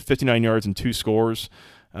 carries, 59 yards, and 2 scores.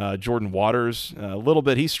 Jordan Waters, a little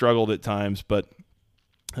bit, he struggled at times, but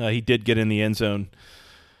he did get in the end zone.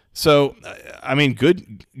 So, I mean,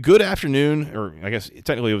 good afternoon, or I guess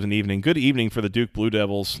technically it was an evening. Good evening for the Duke Blue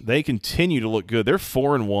Devils. They continue to look good. They're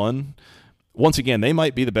 4-1. Once again, they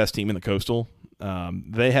might be the best team in the Coastal.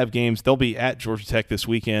 They have games. They'll be at Georgia Tech this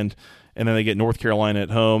weekend, and then they get North Carolina at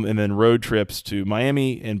home, and then road trips to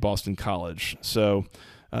Miami and Boston College. So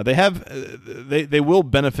they will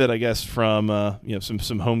benefit, I guess, from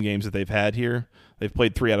some home games that they've had here. They've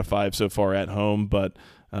played 3 out of 5 so far at home, but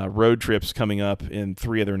road trips coming up in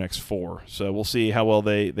 3 of their next 4. So we'll see how well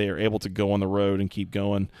they are able to go on the road and keep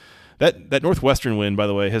going. That Northwestern win, by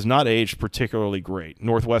the way, has not aged particularly great.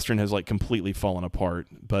 Northwestern has completely fallen apart.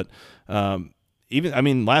 But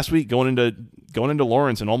last week going into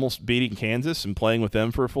Lawrence and almost beating Kansas and playing with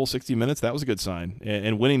them for a full 60 minutes, that was a good sign.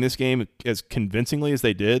 And winning this game as convincingly as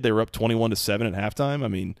they did, they were up 21-7 at halftime. I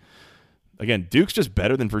mean, again, Duke's just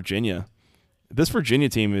better than Virginia. This Virginia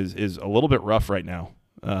team is a little bit rough right now.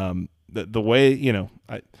 The way,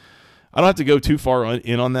 I don't have to go too far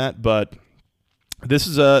in on that, but this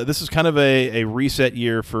is kind of a reset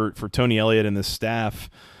year for Tony Elliott and the staff.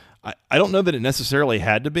 I don't know that it necessarily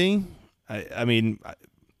had to be. I mean,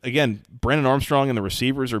 again, Brennan Armstrong and the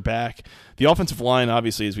receivers are back. The offensive line,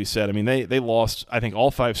 obviously, as we said, I mean, they lost, I think,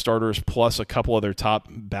 all 5 starters plus a couple of their top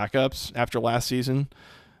backups after last season.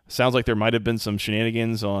 Sounds like there might have been some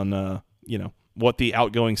shenanigans on, what the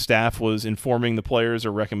outgoing staff was informing the players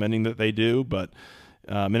or recommending that they do. But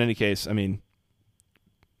in any case, I mean,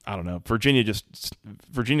 I don't know. Virginia's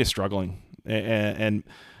struggling and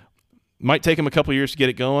might take them a couple years to get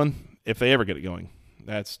it going if they ever get it going.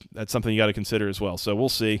 That's something you got to consider as well. So we'll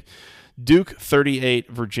see. Duke 38,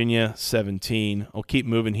 Virginia 17. I'll keep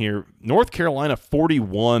moving here. North Carolina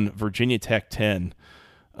 41, Virginia Tech 10.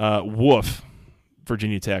 Woof.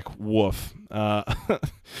 Virginia Tech, woof.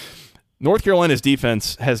 North Carolina's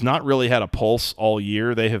defense has not really had a pulse all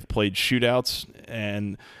year. They have played shootouts,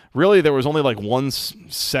 and really there was only one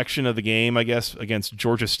section of the game, I guess, against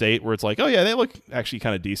Georgia State where it's like, oh, yeah, they look actually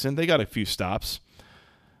kind of decent. They got a few stops.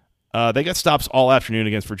 They got stops all afternoon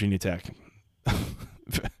against Virginia Tech.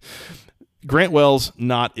 Grant Wells,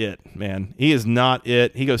 not it, man. He is not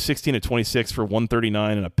it. He goes 16-26 for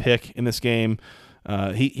 139 and a pick in this game.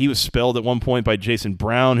 He was spelled at one point by Jason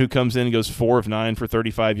Brown, who comes in and goes 4 of 9 for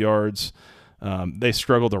 35 yards. They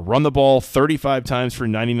struggled to run the ball 35 times for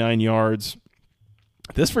 99 yards.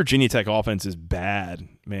 This Virginia Tech offense is bad,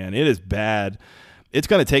 man. It is bad. It's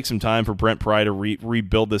going to take some time for Brent Pry to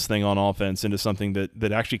rebuild this thing on offense into something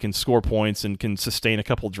that actually can score points and can sustain a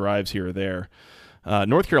couple drives here or there.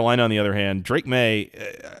 North Carolina, on the other hand, Drake May,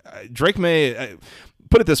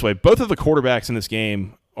 put it this way, both of the quarterbacks in this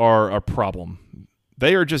game are a problem.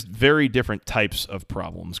 They are just very different types of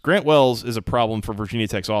problems. Grant Wells is a problem for Virginia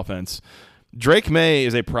Tech's offense. Drake May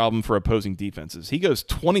is a problem for opposing defenses. He goes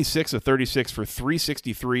 26 of 36 for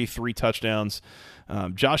 363, 3 touchdowns.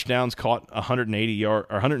 Josh Downs caught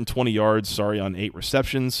 120 yards on 8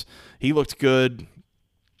 receptions. He looked good.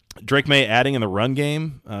 Drake May adding in the run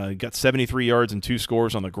game, got 73 yards and 2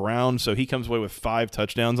 scores on the ground, so he comes away with 5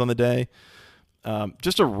 touchdowns on the day.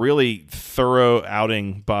 Just a really thorough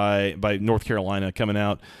outing by North Carolina coming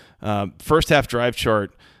out. First half drive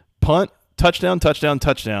chart, punt, touchdown, touchdown,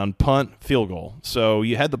 touchdown, punt, field goal. So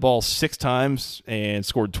you had the ball 6 times and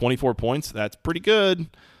scored 24 points. That's pretty good.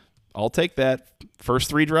 I'll take that. First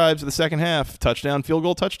 3 drives of the second half, touchdown, field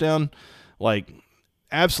goal, touchdown. Like,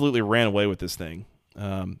 absolutely ran away with this thing.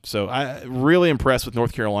 So I really impressed with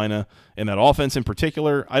North Carolina and that offense in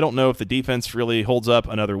particular. I don't know if the defense really holds up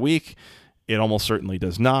another week. It almost certainly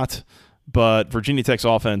does not. But Virginia Tech's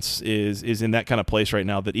offense is in that kind of place right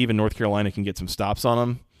now that even North Carolina can get some stops on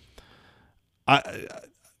them.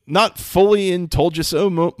 Not fully in told you so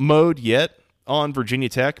mode yet on Virginia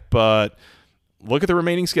Tech, but look at the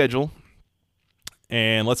remaining schedule.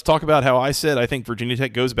 And let's talk about how I said I think Virginia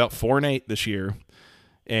Tech goes about 4-8 this year.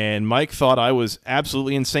 And Mike thought I was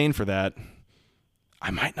absolutely insane for that.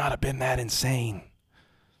 I might not have been that insane.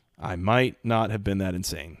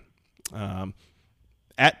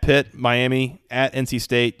 At Pitt, Miami, at NC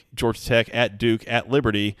State, Georgia Tech, at Duke, at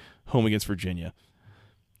Liberty, home against Virginia.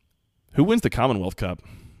 Who wins the Commonwealth Cup?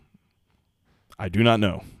 I do not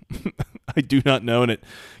know. I do not know, and it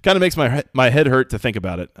kind of makes my head hurt to think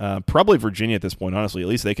about it. Probably Virginia at this point, honestly. At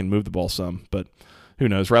least they can move the ball some, but who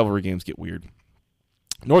knows? Rivalry games get weird.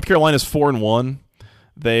 North Carolina's 4-1.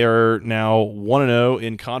 They are now 1-0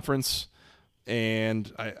 in conference,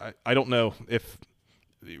 and I don't know if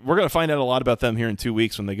we're going to find out a lot about them here in 2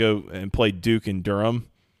 weeks when they go and play Duke and Durham.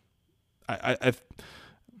 I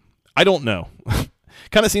don't know.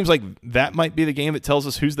 Kind of seems like that might be the game that tells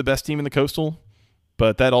us who's the best team in the Coastal,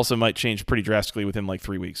 but that also might change pretty drastically within like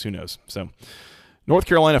 3 weeks. Who knows? So North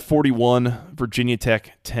Carolina 41, Virginia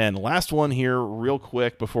Tech 10. Last one here real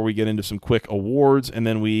quick before we get into some quick awards, and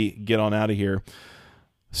then we get on out of here.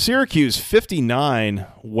 Syracuse 59,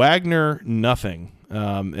 Wagner nothing.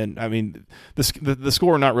 And I mean, the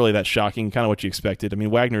score not really that shocking, kind of what you expected. I mean,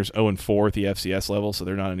 Wagner's 0-4 at the FCS level, so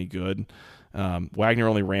they're not any good. Wagner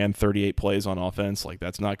only ran 38 plays on offense. Like,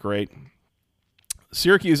 that's not great.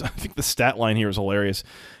 Syracuse, I think the stat line here is hilarious.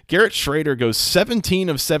 Garrett Schrader goes 17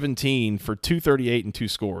 of 17 for 238 and 2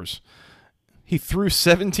 scores. He threw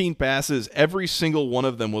 17 passes. Every single one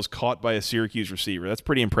of them was caught by a Syracuse receiver. That's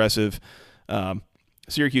pretty impressive.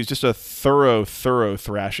 Syracuse, just a thorough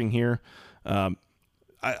thrashing here.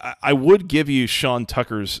 I would give you Sean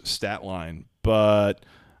Tucker's stat line, but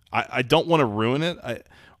I don't want to ruin it.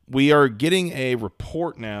 We are getting a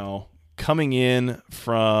report now coming in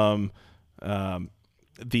from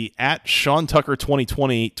the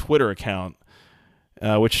 @SeanTucker2020 Twitter account,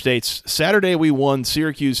 which states, Saturday we won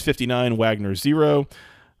Syracuse 59, Wagner 0.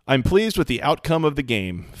 I'm pleased with the outcome of the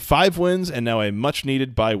game. 5 wins and now a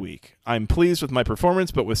much-needed bye week. I'm pleased with my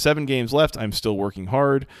performance, but with 7 games left, I'm still working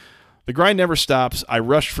hard. The grind never stops. I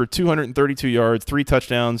rushed for 232 yards, 3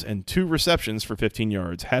 touchdowns, and 2 receptions for 15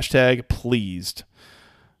 yards. #pleased.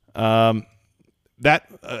 That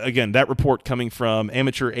report coming from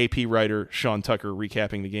amateur AP writer Sean Tucker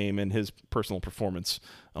recapping the game and his personal performance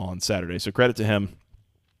on Saturday. So credit to him.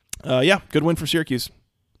 Good win for Syracuse.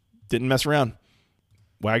 Didn't mess around.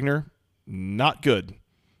 Wagner, not good.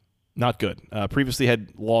 Not good. Previously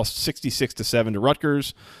had lost 66-7 to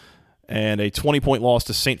Rutgers, and a 20-point loss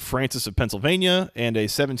to St. Francis of Pennsylvania, and a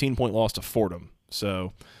 17-point loss to Fordham.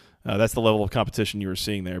 So that's the level of competition you were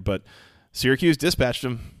seeing there. But Syracuse dispatched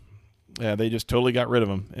them. Yeah, they just totally got rid of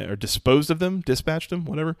them, or disposed of them, dispatched them,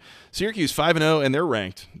 whatever. Syracuse 5-0, and they're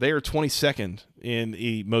ranked. They are 22nd in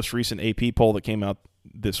the most recent AP poll that came out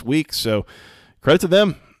this week. So credit to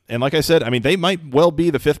them. And like I said, I mean, they might well be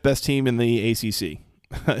the 5th best team in the ACC.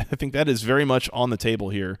 I think that is very much on the table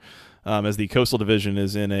here, as the Coastal Division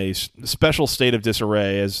is in a special state of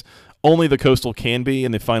disarray, as only the Coastal can be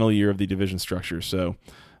in the final year of the division structure. So,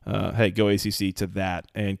 hey, go ACC to that.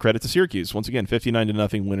 And credit to Syracuse. Once again,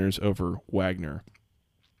 59-0 winners over Wagner.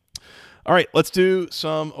 All right, let's do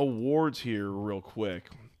some awards here real quick.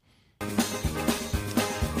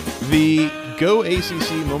 The Go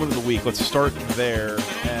ACC Moment of the Week. Let's start there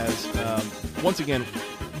as, once again,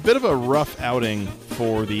 a bit of a rough outing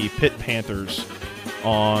for the Pitt Panthers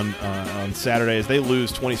on Saturday as they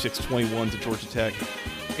lose 26-21 to Georgia Tech.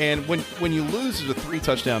 And when you lose as a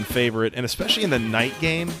 3-touchdown favorite, and especially in the night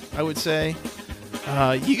game, I would say,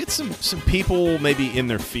 you get some people maybe in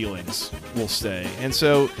their feelings, we'll say. And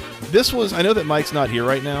so this was, I know that Mike's not here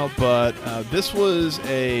right now, but this was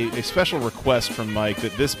a special request from Mike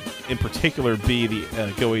that this in particular be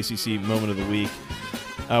the Go ACC moment of the week.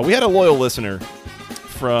 We had a loyal listener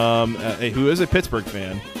from who is a Pittsburgh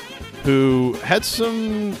fan who had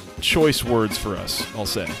some choice words for us, I'll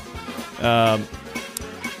say.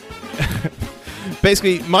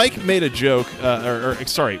 Basically, Mike made a joke,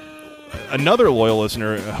 another loyal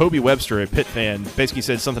listener, Hobie Webster, a Pitt fan, basically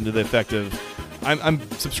said something to the effect of, I'm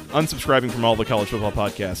unsubscribing from all the college football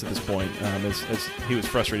podcasts at this point, as he was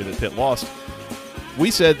frustrated that Pitt lost. We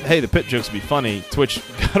said, hey, the Pitt jokes would be funny, to which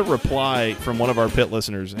got a reply from one of our Pitt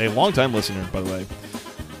listeners, a longtime listener, by the way.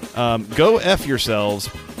 Go F yourselves.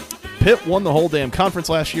 Pitt won the whole damn conference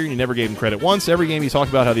last year, and you never gave him credit once. Every game you talked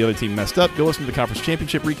about how the other team messed up. Go listen to the conference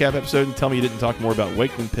championship recap episode and tell me you didn't talk more about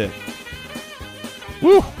Wake than Pitt.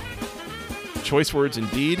 Woo! Choice words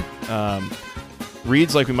indeed.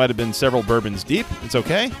 Reads like we might have been several bourbons deep. It's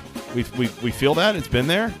okay. We feel that. It's been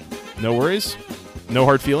there. No worries. No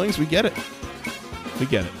hard feelings. We get it. We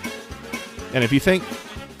get it. And if you think,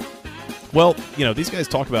 well, you know, these guys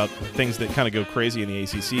talk about things that kind of go crazy in the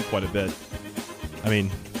ACC quite a bit. I mean,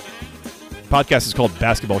 podcast is called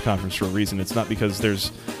Basketball Conference for a reason. It's not because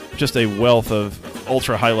there's just a wealth of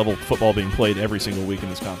ultra high-level football being played every single week in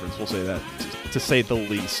this conference. We'll say that, to say the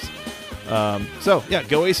least. So, yeah,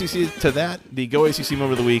 Go ACC to that. The Go ACC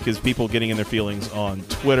moment of the week is people getting in their feelings on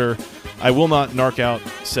Twitter. I will not narc out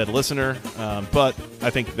said listener, but I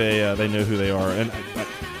think they know who they are. And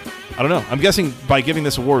I don't know. I'm guessing by giving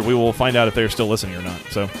this award, we will find out if they're still listening or not.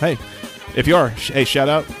 So, hey, if you are, hey, shout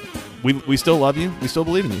out. We still love you. We still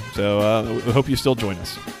believe in you. So we hope you still join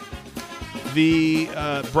us. The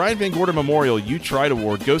Brian Van Gorder Memorial You Tried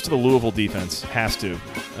Award goes to the Louisville defense. Has to.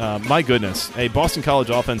 My goodness. A Boston College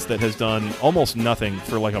offense that has done almost nothing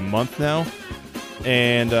for like a month now.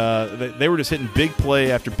 And they were just hitting big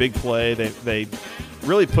play after big play. They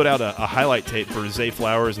really put out a highlight tape for Zay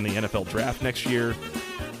Flowers in the NFL draft next year.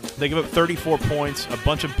 They give up 34 points, a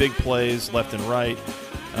bunch of big plays left and right.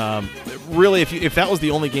 Really, if that was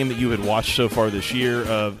the only game that you had watched so far this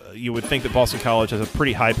year, you would think that Boston College has a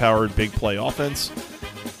pretty high-powered, big play offense.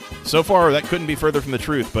 So far, that couldn't be further from the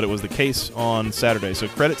truth, but it was the case on Saturday. So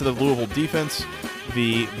credit to the Louisville defense,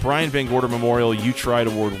 the Brian Van Gorder Memorial You Tried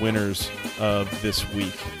Award winners of this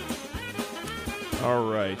week. All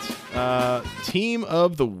right. Team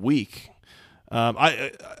of the week.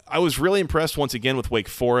 I was really impressed once again with Wake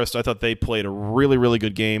Forest. I thought they played a really, really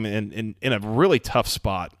good game and in a really tough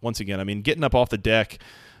spot once again. I mean, getting up off the deck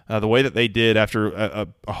the way that they did after a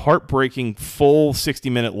heartbreaking full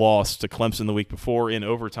 60-minute loss to Clemson the week before in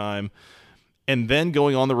overtime, and then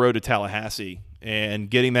going on the road to Tallahassee and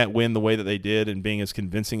getting that win the way that they did and being as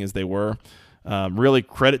convincing as they were. Really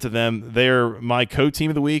credit to them. They're my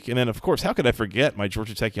co-team of the week. And then, of course, how could I forget my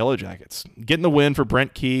Georgia Tech Yellow Jackets? Getting the win for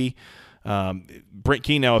Brent Key. Brent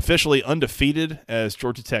Key now officially undefeated as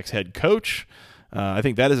Georgia Tech's head coach. I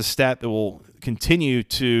think that is a stat that will continue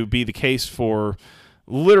to be the case for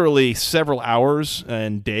literally several hours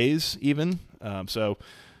and days even. So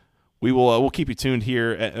we'll keep you tuned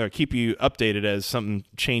here, keep you updated as something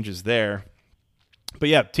changes there. But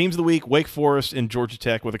yeah, teams of the week, Wake Forest and Georgia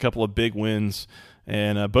Tech with a couple of big wins,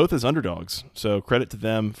 and both as underdogs. So credit to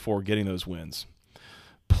them for getting those wins.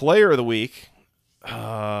 Player of the week,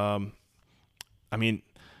 I mean,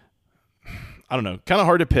 I don't know, kind of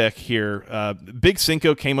hard to pick here. Big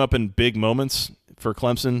Cinco came up in big moments for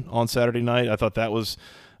Clemson on Saturday night. I thought that was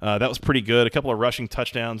pretty good. A couple of rushing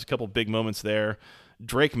touchdowns, a couple of big moments there.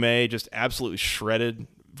 Drake May just absolutely shredded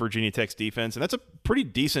Virginia Tech's defense, and that's a pretty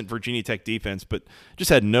decent Virginia Tech defense, but just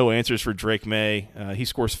had no answers for Drake May. He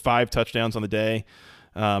scores 5 touchdowns on the day.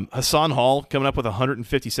 Hassan Hall coming up with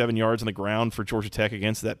 157 yards on the ground for Georgia Tech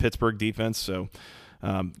against that Pittsburgh defense, so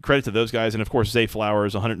credit to those guys. And, of course, Zay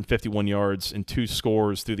Flowers, 151 yards and 2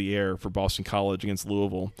 scores through the air for Boston College against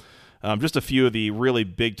Louisville. Just a few of the really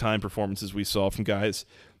big-time performances we saw from guys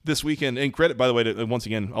this weekend. And credit, by the way, to, once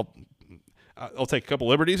again, I'll take a couple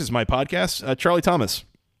liberties. It's my podcast. Charlie Thomas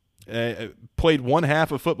played one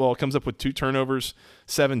half of football, comes up with 2 turnovers,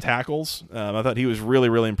 7 tackles. I thought he was really,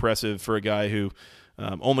 really impressive for a guy who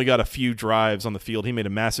only got a few drives on the field. He made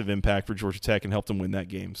a massive impact for Georgia Tech and helped them win that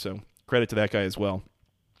game. So credit to that guy as well.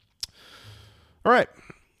 All right.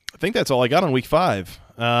 I think that's all I got on week 5.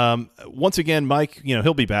 Once again, Mike,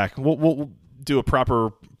 he'll be back. We'll do a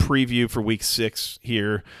proper preview for week 6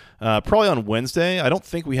 here, probably on Wednesday. I don't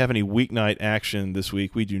think we have any weeknight action this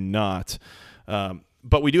week. We do not.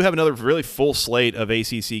 But we do have another really full slate of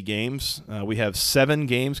ACC games. We have 7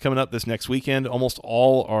 games coming up this next weekend. Almost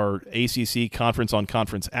all are ACC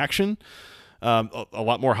conference-on-conference action. A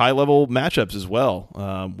lot more high-level matchups as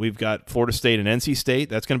well. We've got Florida State and NC State.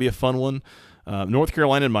 That's going to be a fun one. North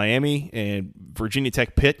Carolina and Miami, and Virginia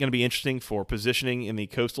Tech Pitt going to be interesting for positioning in the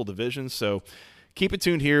Coastal Division. So keep it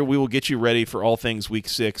tuned here. We will get you ready for all things Week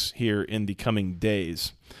 6 here in the coming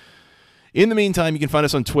days. In the meantime, you can find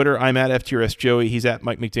us on Twitter. I'm at FTRSJoey. He's at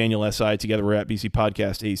Mike McDaniel SI. Together, we're at BC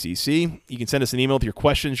Podcast ACC. You can send us an email with your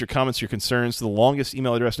questions, your comments, your concerns to the longest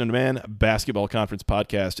email address known to man,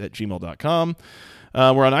 basketballconferencepodcast@gmail.com.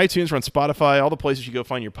 We're on iTunes, we're on Spotify, all the places you go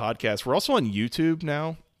find your podcasts. We're also on YouTube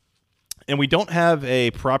now, and we don't have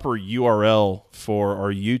a proper URL for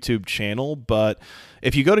our YouTube channel, but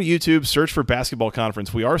if you go to YouTube, search for Basketball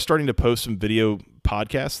Conference, we are starting to post some video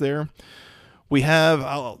podcasts there. We have,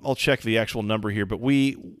 I'll check the actual number here, but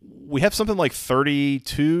we have something like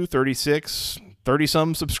 32, 36,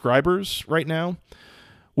 30-some subscribers right now.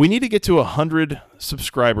 We need to get to 100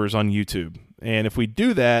 subscribers on YouTube. And if we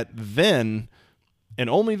do that, then, and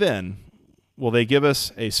only then, will they give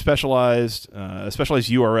us a specialized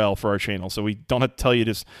URL for our channel. So we don't have to tell you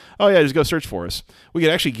just go search for us. We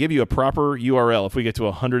could actually give you a proper URL if we get to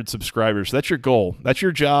 100 subscribers. So that's your goal. That's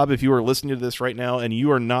your job if you are listening to this right now and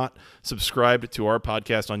you are not subscribed to our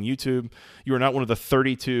podcast on YouTube. You are not one of the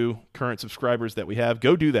 32 current subscribers that we have.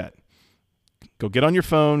 Go do that. Go get on your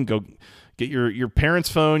phone. Go get your parents'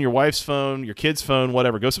 phone, your wife's phone, your kid's phone,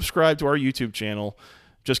 whatever. Go subscribe to our YouTube channel.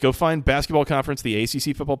 Just go find Basketball Conference, the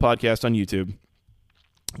ACC Football Podcast on YouTube.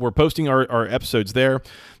 We're posting our episodes there.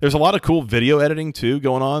 There's a lot of cool video editing, too,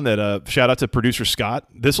 going on. That shout out to producer Scott.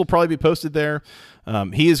 This will probably be posted there.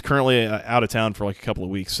 He is currently out of town for like a couple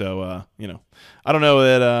of weeks. So, I don't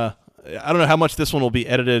know how much this one will be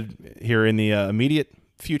edited here in the immediate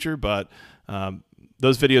future, but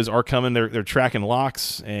those videos are coming. They're tracking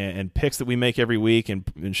locks and picks that we make every week and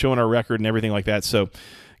showing our record and everything like that. So,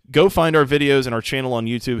 go find our videos and our channel on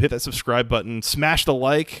YouTube. Hit that subscribe button. Smash the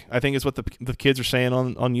like, I think is what the kids are saying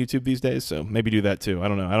on YouTube these days. So maybe do that too. I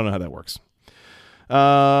don't know how that works.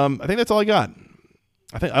 I think that's all I got.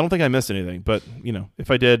 I don't think I missed anything. But,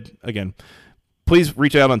 if I did, again, please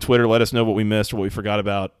reach out on Twitter. Let us know what we missed or what we forgot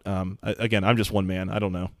about. Again, I'm just one man. I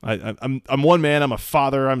don't know. I'm one man. I'm a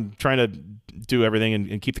father. I'm trying to do everything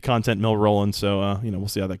and keep the content mill rolling. So, we'll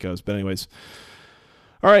see how that goes. But anyways,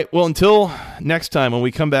 all right, well, until next time when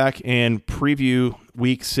we come back and preview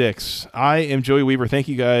Week 6, I am Joey Weaver. Thank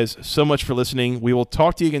you guys so much for listening. We will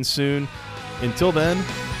talk to you again soon. Until then,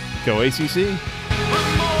 go ACC.